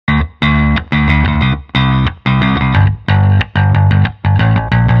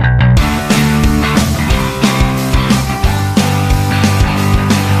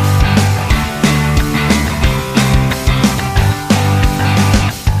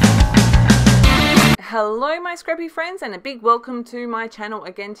Hello my scrappy friends, and a big welcome to my channel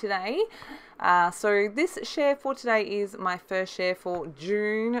again today. So this share for today is my first share for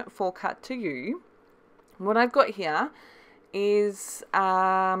June for Cut to You. What I've got here is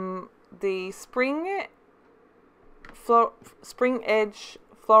the Spring Edge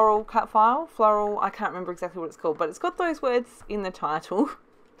floral cut file. Floral, I can't remember exactly what it's called, but it's got those words in the title.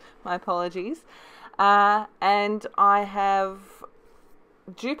 My apologies. And I have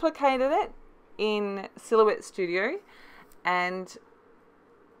duplicated it in Silhouette Studio and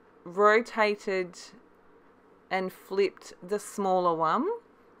rotated and flipped the smaller one,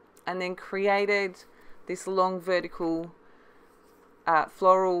 and then created this long vertical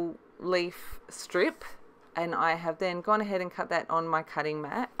floral leaf strip, and I have then gone ahead and cut that on my cutting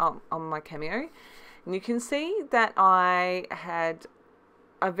mat on my Cameo. And you can see that I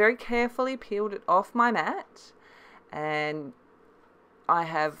very carefully peeled it off my mat, and I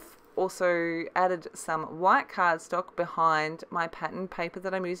have also added some white cardstock behind my pattern paper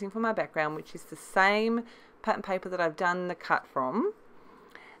that I'm using for my background, which is the same pattern paper that I've done the cut from.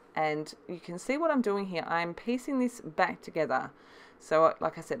 And you can see what I'm doing here. I'm piecing this back together. So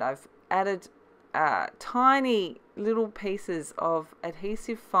like I said, I've added tiny little pieces of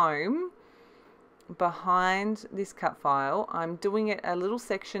adhesive foam behind this cut file. I'm doing it a little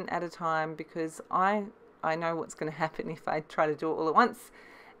section at a time because I know what's going to happen if I try to do it all at once,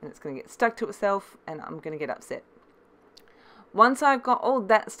 and it's going to get stuck to itself and I'm going to get upset. Once I've got all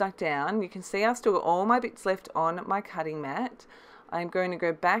that stuck down, you can see I've still got all my bits left on my cutting mat. I'm going to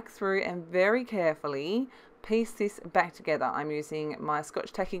go back through and very carefully piece this back together. I'm using my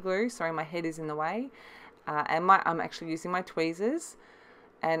Scotch tacky glue. Sorry, my head is in the way. And I'm actually using my tweezers.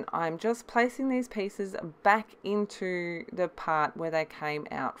 And I'm just placing these pieces back into the part where they came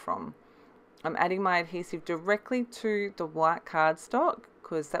out from. I'm adding my adhesive directly to the white cardstock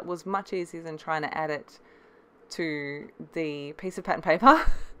because that was much easier than trying to add it to the piece of pattern paper.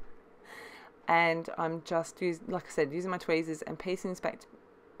 And I'm just, like I said, using my tweezers and piecing this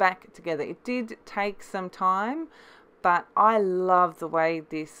back together. It did take some time, but I love the way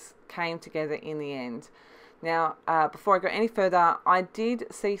this came together in the end. Now, before I go any further, I did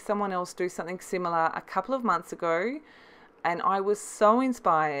see someone else do something similar a couple of months ago, and I was so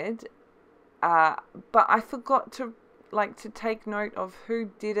inspired, but I forgot to take note of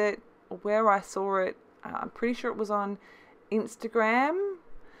who did it, where I saw it. I'm pretty sure it was on Instagram.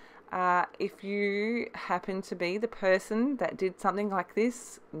 If you happen to be the person that did something like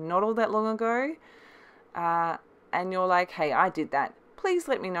this not all that long ago, and you're like, hey, I did that, please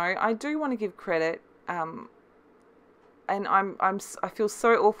let me know. I do want to give credit. And I feel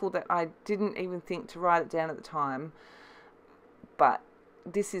so awful that I didn't even think to write it down at the time. But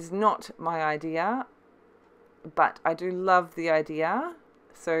this is not my idea, but I do love the idea.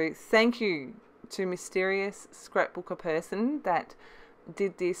 So thank you to mysterious scrapbooker person that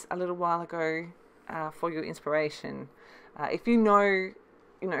did this a little while ago for your inspiration. If you know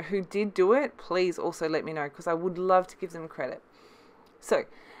who did do it, please also let me know, because I would love to give them credit. So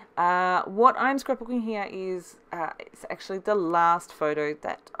what I'm scrapbooking here is it's actually the last photo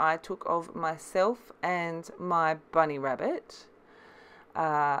that I took of myself and my bunny rabbit.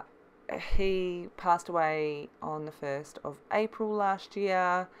 He passed away on the 1st of April last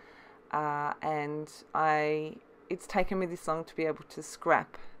year, and it's taken me this long to be able to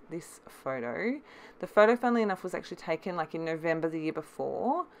scrap this photo. The photo, funnily enough, was actually taken like in November the year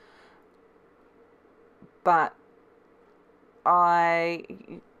before, but I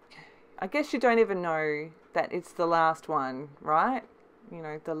guess you don't even know that it's the last one, right? You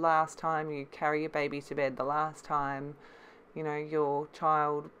know, the last time you carry your baby to bed, the last time, your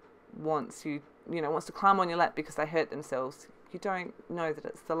child wants to climb on your lap because they hurt themselves. You don't know that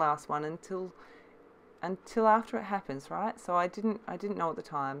it's the last one until after it happens, right? So I didn't know at the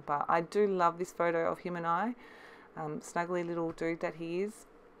time, but I do love this photo of him and I, snuggly little dude that he is.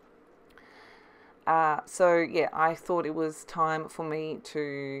 So yeah, I thought it was time for me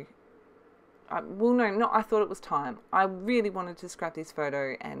to, I thought it was time. I really wanted to scrap this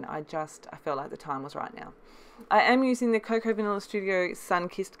photo, and I felt like the time was right now. I am using the Cocoa Vanilla Studio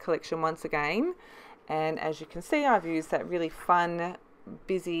Sunkissed collection once again, and as you can see, I've used that really fun,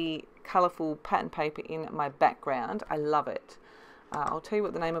 busy, colourful pattern paper in my background. I love it. I'll tell you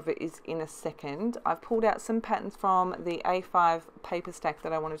what the name of it is in a second. I've pulled out some patterns from the A5 paper stack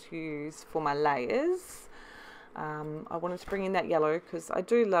that I wanted to use for my layers. I wanted to bring in that yellow because I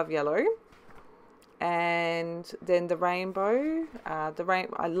do love yellow. And then the rainbow.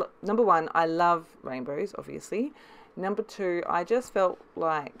 Number one, I love rainbows, obviously. Number two, I just felt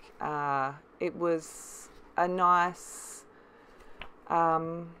like it was a nice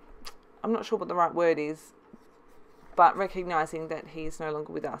I'm not sure what the right word is, but recognizing that he's no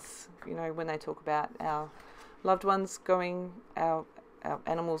longer with us. You know, when they talk about our loved ones going, our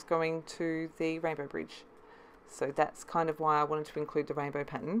animals going to the rainbow bridge. So that's kind of why I wanted to include the rainbow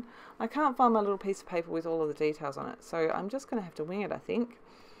pattern. I can't find my little piece of paper with all of the details on it, so I'm just going to have to wing it, I think.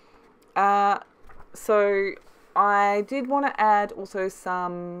 So I did want to add also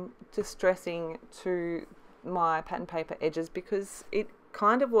some distressing to my pattern paper edges, because it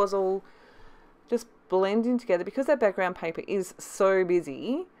kind of was all just blending together, because that background paper is so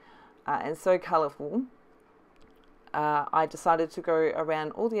busy and so colourful. I decided to go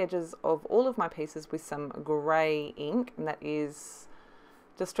around all the edges of all of my pieces with some grey ink, and that is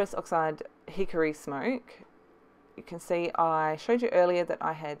Distress Oxide Hickory Smoke. You can see I showed you earlier that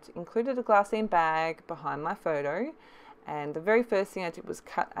I had included a glassine bag behind my photo, and the very first thing I did was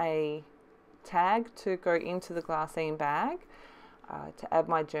cut a tag to go into the glassine bag to add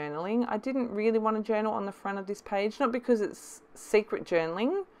my journaling. I didn't really want to journal on the front of this page, not because it's secret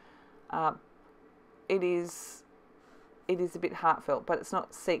journaling. It is a bit heartfelt, but it's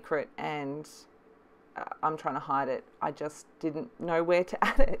not secret, and I'm trying to hide it. I just didn't know where to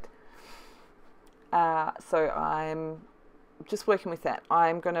add it. So I'm just working with that.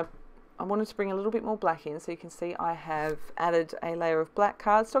 I wanted to bring a little bit more black in, so you can see I have added a layer of black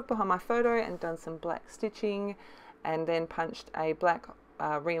cardstock behind my photo and done some black stitching, and then punched a black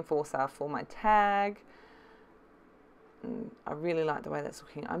reinforcer for my tag. I really like the way that's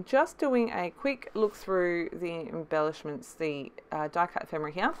looking. I'm just doing a quick look through the embellishments, the die cut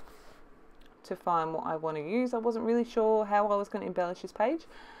ephemera here, to find what I want to use. I wasn't really sure how I was going to embellish this page.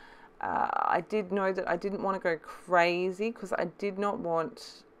 I did know that I didn't want to go crazy, because I did not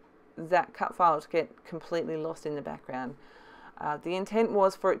want that cut file to get completely lost in the background. The intent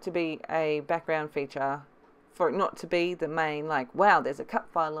was for it to be a background feature, for it not to be the main, like, wow, there's a cut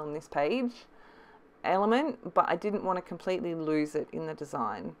file on this page element, but I didn't want to completely lose it in the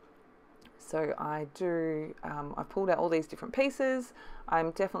design. So I pulled out all these different pieces. I'm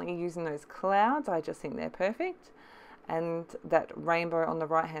definitely using those clouds. I just think they're perfect. And that rainbow on the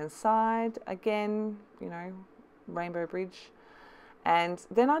right hand side, again, you know, rainbow bridge. And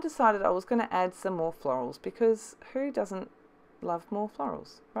then I decided I was going to add some more florals, because who doesn't love more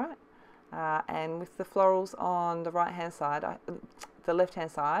florals, right? And with the florals on the right hand side, the left hand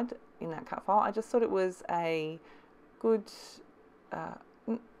side in that cut file, I just thought it was a good,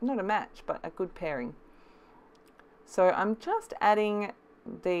 not a match, but a good pairing. So I'm just adding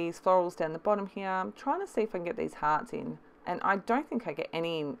these florals down the bottom here. I'm trying to see if I can get these hearts in, and I don't think I get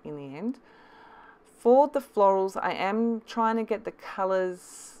any in the end. For the florals, I am trying to get the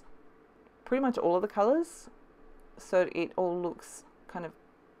colours, pretty much all of the colours, so it all looks kind of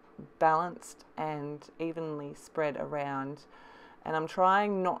balanced and evenly spread around. And I'm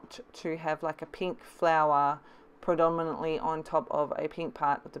trying not to have like a pink flower predominantly on top of a pink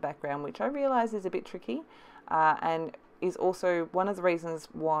part of the background, which I realise is a bit tricky, and is also one of the reasons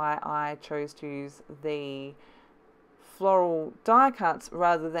why I chose to use the floral die cuts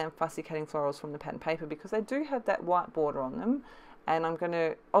rather than fussy cutting florals from the pattern paper, because they do have that white border on them, and I'm going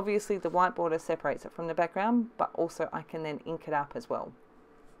to, obviously the white border separates it from the background, but also I can then ink it up as well.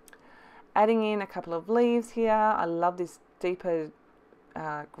 Adding in a couple of leaves here. I love this deeper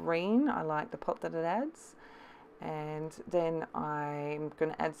green. I like the pop that it adds. And then I'm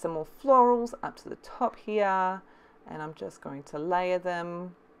going to add some more florals up to the top here, and I'm just going to layer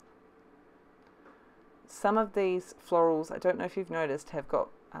them. Some of these florals, I don't know if you've noticed, have got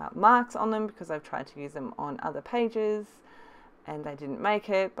marks on them, because I've tried to use them on other pages and they didn't make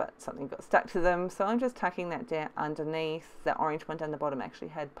it, but something got stuck to them. So I'm just tucking that down underneath. That orange one down the bottom actually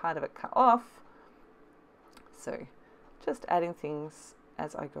had part of it cut off. So just adding things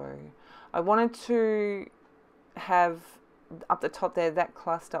as I go. I wanted to have up the top there, that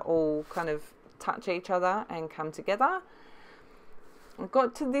cluster all kind of touch each other and come together. I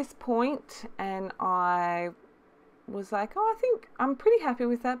got to this point and I was like, oh, I think I'm pretty happy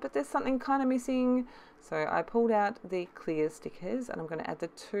with that, but there's something kind of missing. So I pulled out the clear stickers, and I'm going to add the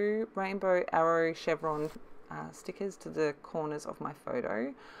 2 rainbow arrow chevron stickers to the corners of my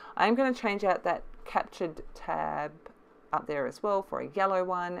photo. I'm going to change out that captured tab up there as well for a yellow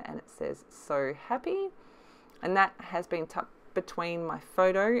one, and it says "So Happy," and that has been tucked between my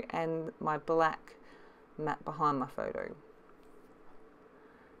photo and my black mat behind my photo.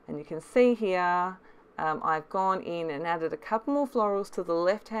 And you can see here I've gone in and added a couple more florals to the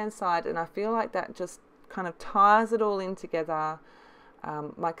left hand side, and I feel like that just kind of ties it all in together.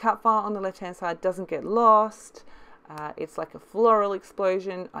 My cut file on the left hand side doesn't get lost. It's like a floral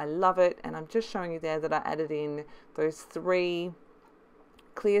explosion. I love it, and I'm just showing you there that I added in those 3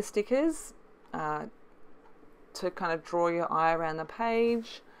 clear stickers to kind of draw your eye around the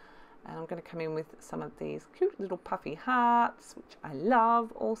page. And I'm going to come in with some of these cute little puffy hearts, which I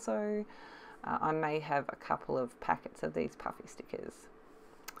love also. I may have a couple of packets of these puffy stickers.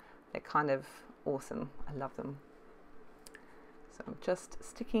 They're kind of awesome. I love them. So I'm just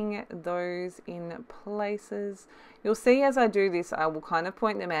sticking those in places. You'll see as I do this, I will kind of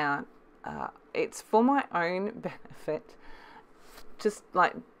point them out. It's for my own benefit. Just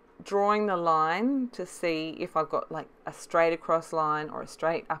like drawing the line to see if I've got like a straight across line or a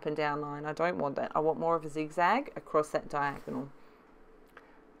straight up and down line. I don't want that. I want more of a zigzag across that diagonal.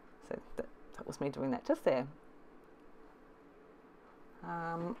 So that was me doing that just there.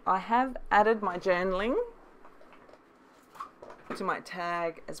 I have added my journaling to my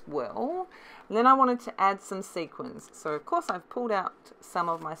tag as well. And then I wanted to add some sequins. So of course I've pulled out some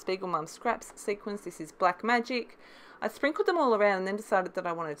of my Spiegel Mum Scraps sequins. This is Black Magic. I sprinkled them all around and then decided that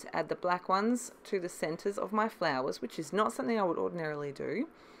I wanted to add the black ones to the centers of my flowers, which is not something I would ordinarily do,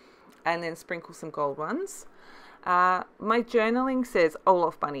 and then sprinkle some gold ones. My journaling says,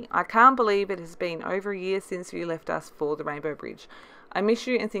 Olaf Bunny, I can't believe it has been over a year since you left us for the Rainbow Bridge. I miss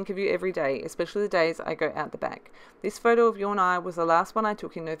you and think of you every day, especially the days I go out the back. This photo of you and I was the last one I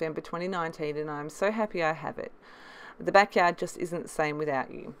took in November 2019, and I'm so happy I have it. The backyard just isn't the same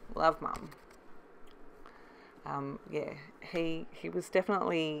without you. Love, Mum. Yeah, he was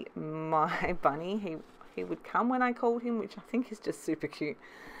definitely my bunny. He would come when I called him, which I think is just super cute.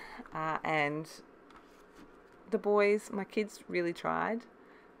 And the boys, my kids, really tried.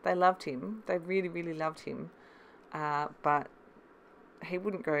 They loved him. They really, really loved him. But he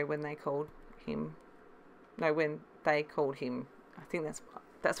wouldn't go when they called him. No, when they called him. I think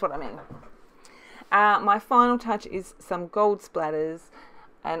that's what I mean. My final touch is some gold splatters.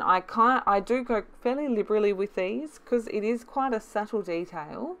 And I do go fairly liberally with these because it is quite a subtle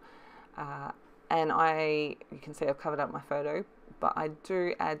detail. And you can see I've covered up my photo, but I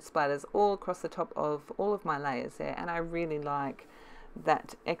do add splatters all across the top of all of my layers there. And I really like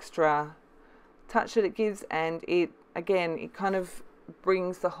that extra touch that it gives. And it kind of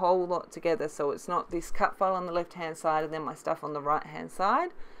brings the whole lot together. So it's not this cut file on the left hand side and then my stuff on the right hand side.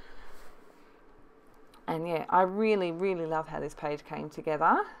 And yeah, I really, really love how this page came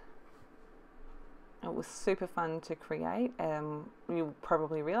together. It was super fun to create. You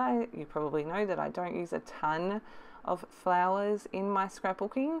probably know that I don't use a ton of flowers in my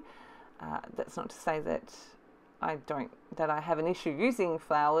scrapbooking. That's not to say that I have an issue using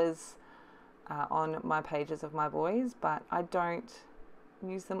flowers on my pages of my boys, but I don't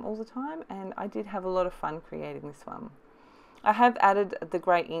use them all the time, and I did have a lot of fun creating this one. I have added the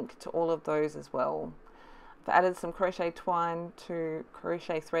grey ink to all of those as well. I've added some crochet twine to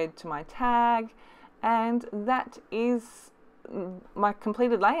crochet thread to my tag, and that is my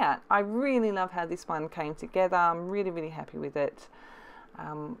completed layout. I really love how this one came together. I'm really, really happy with it.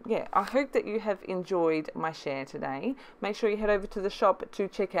 Yeah, I hope that you have enjoyed my share today. Make sure you head over to the shop to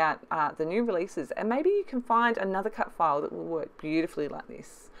check out the new releases, and maybe you can find another cut file that will work beautifully like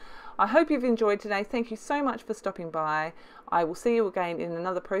this. I hope you've enjoyed today. Thank you so much for stopping by. I will see you again in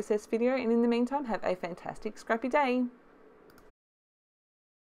another process video, and in the meantime, have a fantastic scrappy day.